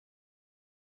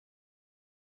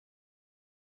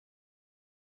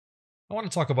I want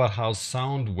to talk about how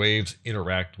sound waves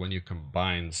interact when you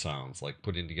combine sounds, like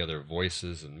putting together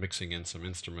voices and mixing in some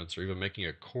instruments, or even making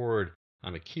a chord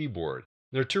on a keyboard.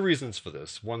 There are two reasons for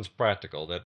this. One's practical,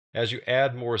 that as you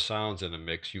add more sounds in a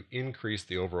mix, you increase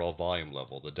the overall volume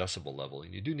level, the decibel level,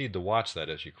 and you do need to watch that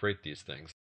as you create these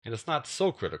things. And it's not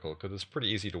so critical because it's pretty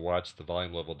easy to watch the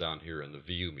volume level down here in the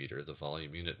VU meter, the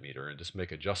volume unit meter, and just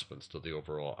make adjustments to the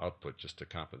overall output just to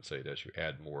compensate as you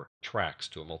add more tracks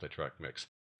to a multi-track mix.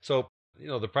 So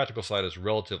the practical side is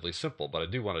relatively simple, but I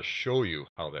do want to show you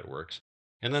how that works.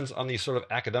 And then on the sort of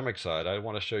academic side, I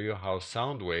want to show you how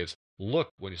sound waves look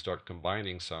when you start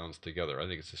combining sounds together. I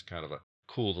think it's just kind of a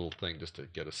cool little thing just to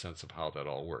get a sense of how that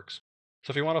all works.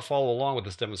 So if you want to follow along with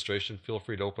this demonstration, feel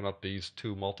free to open up these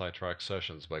two multi-track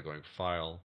sessions by going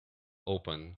File,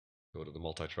 Open, go to the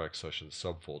multi-track sessions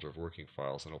subfolder of working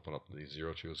files and open up the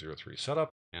 0203 setup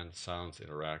and Sounds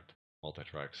Interact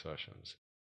multi-track sessions.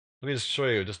 Let me just show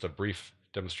you just a brief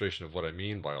demonstration of what I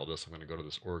mean by all this. I'm going to go to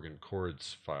this organ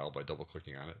chords file by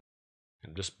double-clicking on it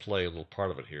and just play a little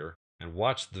part of it here and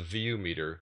watch the VU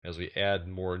meter as we add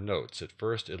more notes. At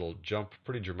first, it'll jump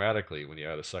pretty dramatically when you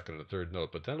add a second and a third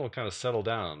note, but then it'll kind of settle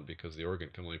down because the organ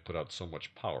can only put out so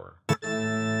much power. There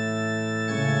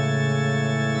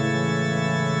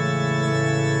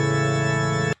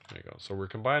you go. So we're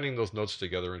combining those notes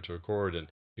together into a chord, and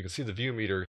you can see the VU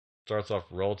meter starts off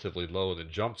relatively low, then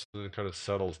jumps, and then kind of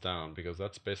settles down because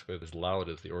that's basically as loud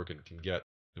as the organ can get,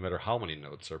 no matter how many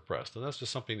notes are pressed. And that's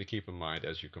just something to keep in mind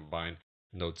as you combine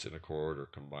notes in a chord or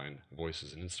combine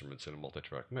voices and instruments in a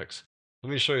multi-track mix.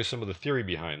 Let me show you some of the theory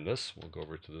behind this. We'll go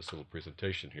over to this little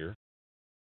presentation here.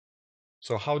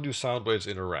 So how do sound waves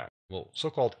interact? Well,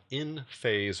 so-called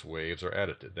in-phase waves are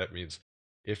additive. That means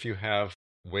if you have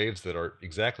waves that are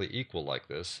exactly equal like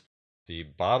this, the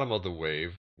bottom of the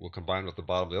wave will combine with the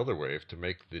bottom of the other wave to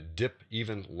make the dip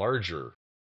even larger.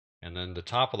 And then the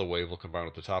top of the wave will combine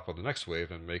with the top of the next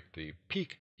wave and make the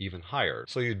peak even higher.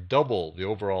 So you double the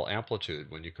overall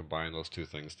amplitude when you combine those two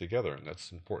things together. And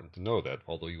that's important to know that,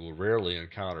 although you will rarely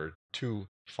encounter two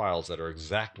files that are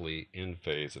exactly in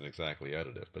phase and exactly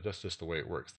additive. But that's just the way it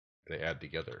works. They add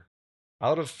together.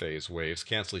 Out of phase waves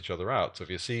cancel each other out. So if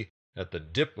you see that the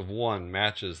dip of one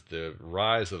matches the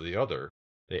rise of the other,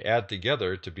 they add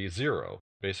together to be zero.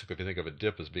 Basically, if you think of a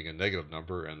dip as being a negative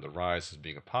number and the rise as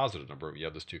being a positive number, if you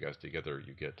add those two guys together,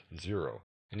 you get zero.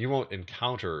 And you won't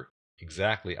encounter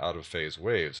exactly out of phase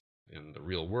waves in the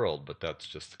real world, but that's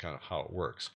just kind of how it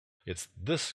works. It's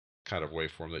this kind of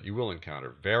waveform that you will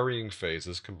encounter, varying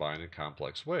phases combined in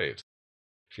complex waves.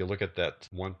 If you look at that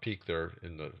one peak there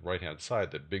in the right-hand side,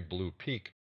 that big blue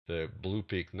peak, the blue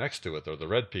peak next to it, or the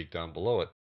red peak down below it,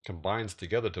 combines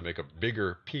together to make a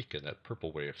bigger peak in that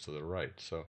purple wave to the right.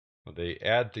 So they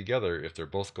add together if they're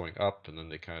both going up, and then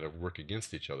they kind of work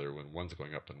against each other when one's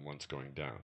going up and one's going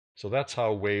down. So that's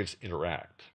how waves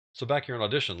interact. So back here in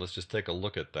Audition, let's just take a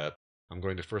look at that. I'm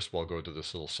going to first of all go to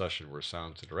this little session where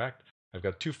sounds interact. I've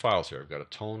got two files here. I've got a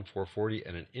tone 440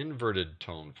 and an inverted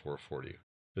tone 440.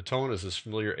 The tone is this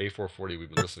familiar A440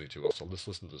 we've been listening to. So let's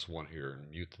listen to this one here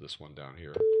and mute this one down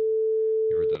here.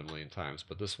 You've heard that a million times.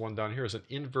 But this one down here is an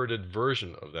inverted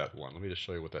version of that one. Let me just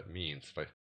show you what that means. If I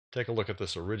take a look at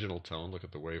this original tone, look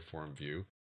at the waveform view,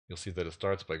 you'll see that it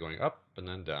starts by going up and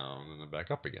then down and then back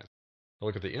up again. Now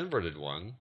look at the inverted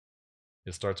one.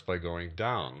 It starts by going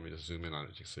down. Let me just zoom in on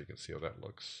it so you can see how that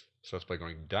looks. It starts by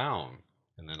going down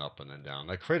and then up and then down.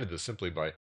 And I created this simply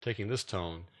by taking this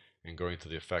tone and going to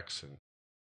the effects and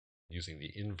using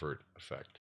the invert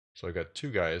effect. So I've got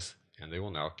two guys, and they will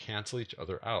now cancel each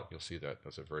other out. You'll see that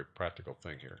as a very practical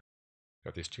thing here.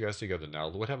 Got these two guys together now.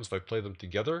 What happens if I play them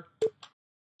together?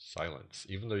 Silence.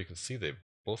 Even though you can see they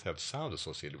both have sound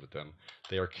associated with them,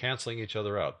 they are canceling each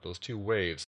other out. Those two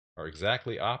waves are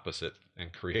exactly opposite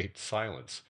and create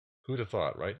silence. Who'd have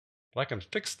thought, right? But I can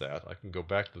fix that. I can go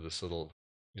back to this little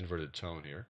inverted tone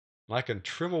here. And I can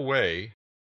trim away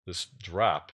this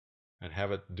drop and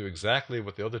have it do exactly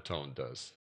what the other tone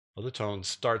does. The other tone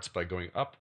starts by going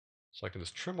up, so I can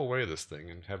just trim away this thing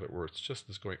and have it where it's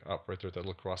just going up right there at that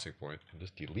little crossing point and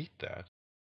just delete that.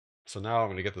 So now I'm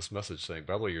going to get this message saying,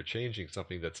 by the way, you're changing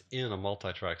something that's in a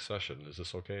multi-track session. Is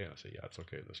this okay? And I say, yeah, it's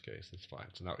okay in this case. It's fine.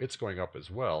 So now it's going up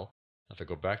as well. If I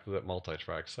go back to that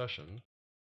multi-track session,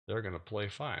 they're going to play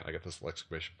fine. I get this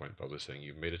exclamation point probably saying,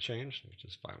 you've made a change, which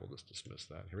is fine. We'll just dismiss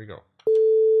that. Here we go.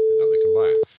 And now they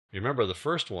combine. Remember the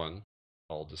first one,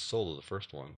 I'll just solo the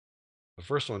first one. The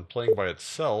first one playing by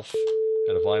itself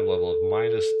at a volume level of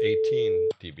minus 18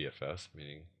 dBFS,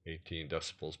 meaning 18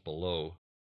 decibels below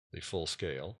the full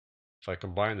scale. If I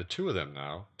combine the two of them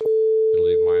now, it'll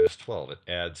be minus 12. It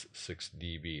adds 6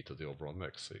 dB to the overall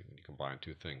mix. So when you combine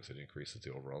two things, it increases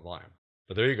the overall volume.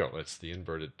 But there you go. It's the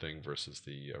inverted thing versus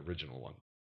the original one.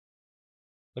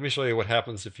 Let me show you what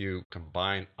happens if you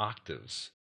combine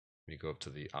octaves. Let me go up to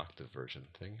the octave version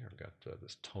thing. I've got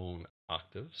this tone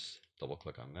octaves. Double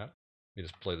click on that. Let me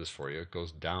just play this for you. It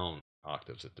goes down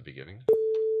octaves at the beginning.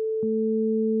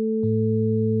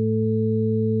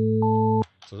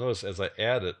 So notice as I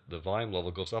add it, the volume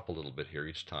level goes up a little bit here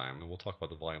each time, and we'll talk about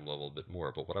the volume level a bit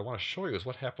more. But what I want to show you is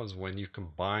what happens when you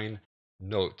combine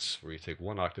notes, where you take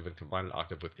one octave and combine an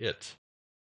octave with it.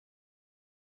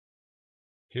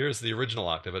 Here's the original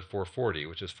octave at 440,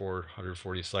 which is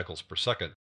 440 cycles per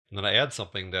second. And then I add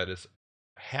something that is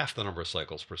half the number of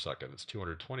cycles per second. It's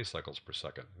 220 cycles per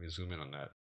second. Let me zoom in on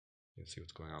that. You can see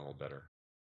what's going on a little better.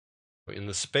 In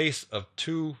the space of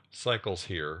 2 cycles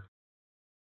here,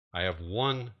 I have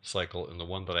 1 cycle in the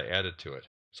one that I added to it.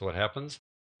 So what happens?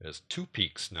 There's 2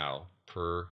 peaks now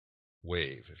per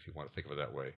wave, if you want to think of it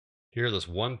that way. Here there's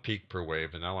 1 peak per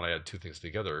wave, and now when I add 2 things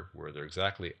together where they're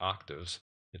exactly octaves,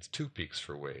 it's 2 peaks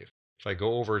per wave. If I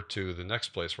go over to the next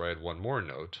place where I add 1 more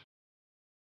note,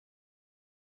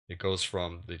 it goes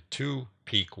from the 2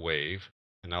 peak wave,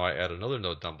 and now I add another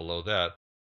note down below that,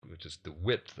 which is the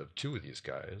width of 2 of these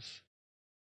guys.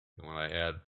 And when I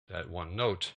add that 1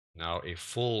 note, now a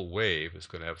full wave is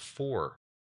going to have 4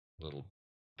 little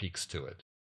peaks to it.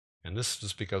 And this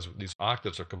is because these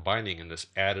octaves are combining in this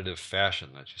additive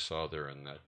fashion that you saw there in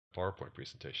that PowerPoint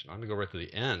presentation. I'm going to go right to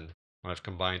the end when I've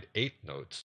combined 8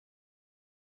 notes.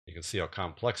 You can see how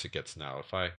complex it gets now.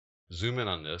 If I zoom in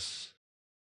on this,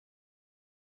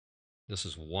 this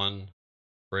is 1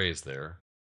 phrase there.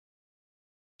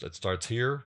 It starts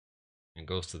here and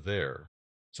goes to there.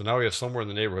 So now we have somewhere in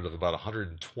the neighborhood of about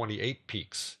 128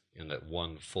 peaks in that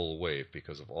 1 full wave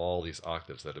because of all these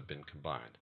octaves that have been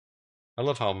combined. I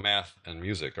love how math and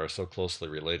music are so closely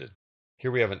related.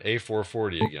 Here we have an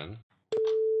A440 again.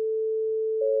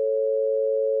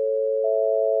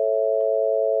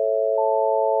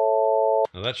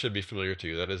 Now that should be familiar to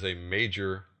you. That is a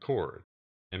major chord.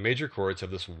 And major chords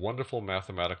have this wonderful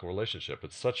mathematical relationship.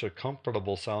 It's such a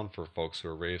comfortable sound for folks who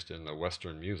are raised in the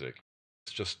Western music.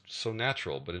 It's just so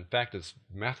natural, but in fact it's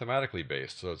mathematically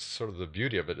based. So it's sort of the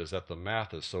beauty of it is that the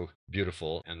math is so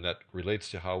beautiful and that relates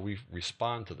to how we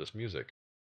respond to this music.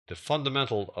 The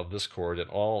fundamental of this chord and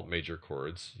all major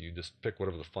chords, you just pick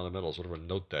whatever the fundamentals, whatever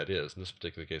note that is. In this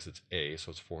particular case it's A, so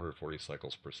it's 440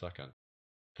 cycles per second.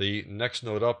 The next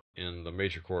note up in the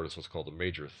major chord is what's called the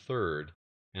major third,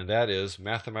 and that is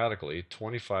mathematically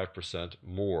 25%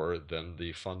 more than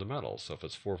the fundamental. So if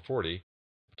it's 440,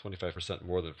 25%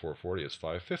 more than 440 is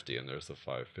 550, and there's the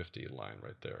 550 line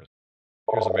right there.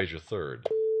 Here's a major third.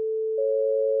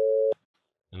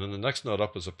 And then the next note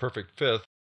up is a perfect fifth,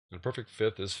 and perfect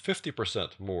fifth is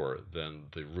 50% more than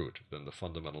the root, than the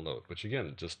fundamental note, which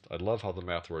again, I love how the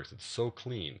math works. It's so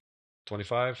clean.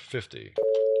 25, 50.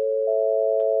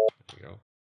 There we go.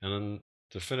 And then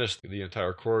to finish the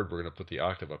entire chord, we're going to put the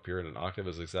octave up here, and an octave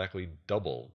is exactly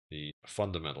double the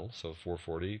fundamental. So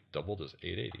 440 doubled is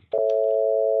 880.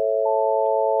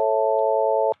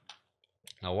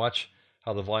 Now watch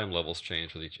how the volume levels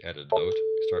change with each added note.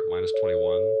 You start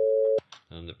 -21,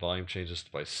 and the volume changes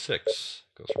by 6.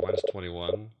 It goes from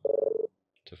 -21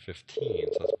 to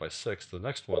 15, so that's by 6. The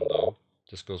next one, though,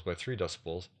 just goes by 3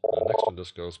 decibels, and the next one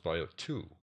just goes by 2.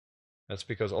 That's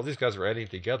because all these guys are adding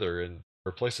together in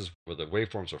places where the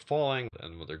waveforms are falling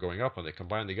and when they're going up and they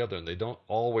combine together, and they don't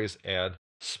always add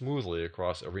smoothly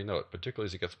across every note, particularly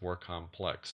as it gets more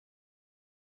complex.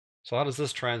 So how does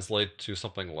this translate to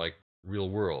something like real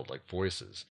world, like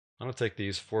voices? I'm going to take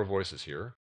these 4 voices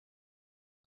here.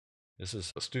 This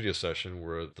is a studio session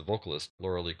where the vocalist,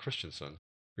 Laura Lee Christensen,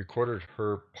 recorded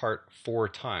her part 4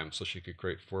 times so she could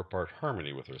create 4-part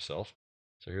harmony with herself.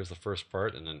 So here's the first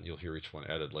part, and then you'll hear each one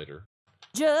added later.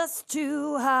 Just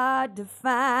too hard to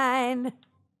find.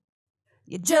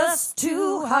 You're just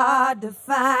too hard to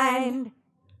find.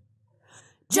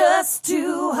 Just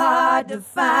too hard to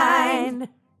find.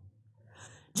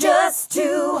 Just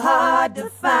too hard to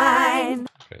find.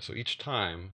 Okay, so each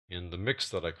time in the mix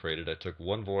that I created, I took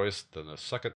 1 voice, then a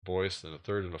second voice, then a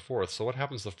third and a fourth. So what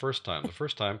happens the first time? The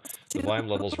first time, the volume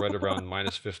level's right around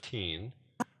 -15.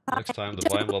 Next time, the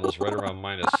volume level's right around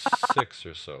 -6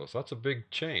 or so. So that's a big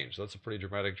change. That's a pretty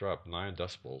dramatic drop, 9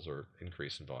 decibels or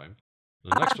increase in volume.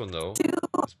 The next one, though,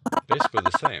 is basically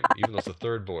the same, even though it's a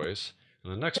third voice.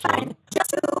 And the next one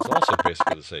is also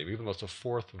basically the same, even though it's a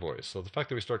fourth voice. So the fact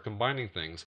that we start combining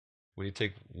things, when you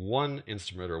take 1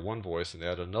 instrument or 1 voice and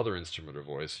add another instrument or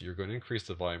voice, you're going to increase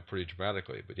the volume pretty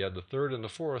dramatically. But you add the third and the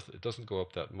fourth, it doesn't go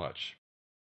up that much.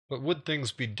 But would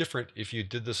things be different if you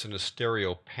did this in a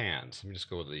stereo pan? So let me just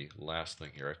go with the last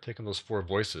thing here. I've taken those 4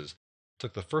 voices,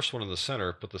 took the first one in the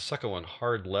center, put the second one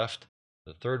hard left,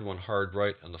 the third one hard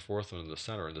right, and the fourth one in the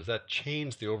center. And does that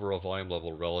change the overall volume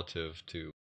level relative to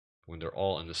when they're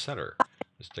all in the center?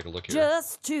 Let's take a look here.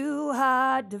 Just too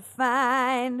hard to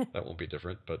find. That won't be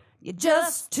different, but You're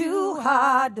just too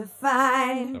hard to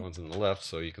find. that one's in the left,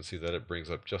 so you can see that it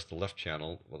brings up just the left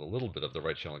channel with a little bit of the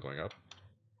right channel going up.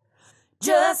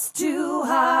 Just too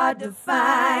hard to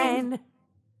find.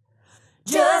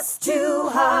 Just too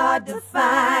hard to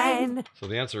find. So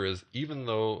the answer is, even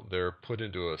though they're put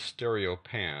into a stereo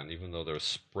pan, even though they're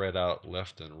spread out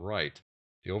left and right,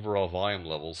 the overall volume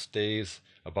level stays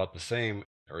about the same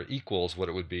or equals what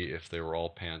it would be if they were all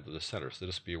panned to the center. So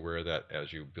just be aware of that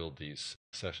as you build these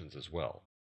sessions as well.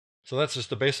 So that's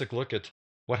just a basic look at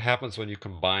what happens when you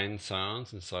combine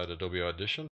sounds inside Adobe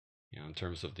Audition, in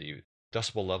terms of the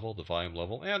decibel level, the volume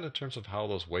level, and in terms of how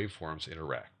those waveforms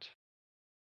interact.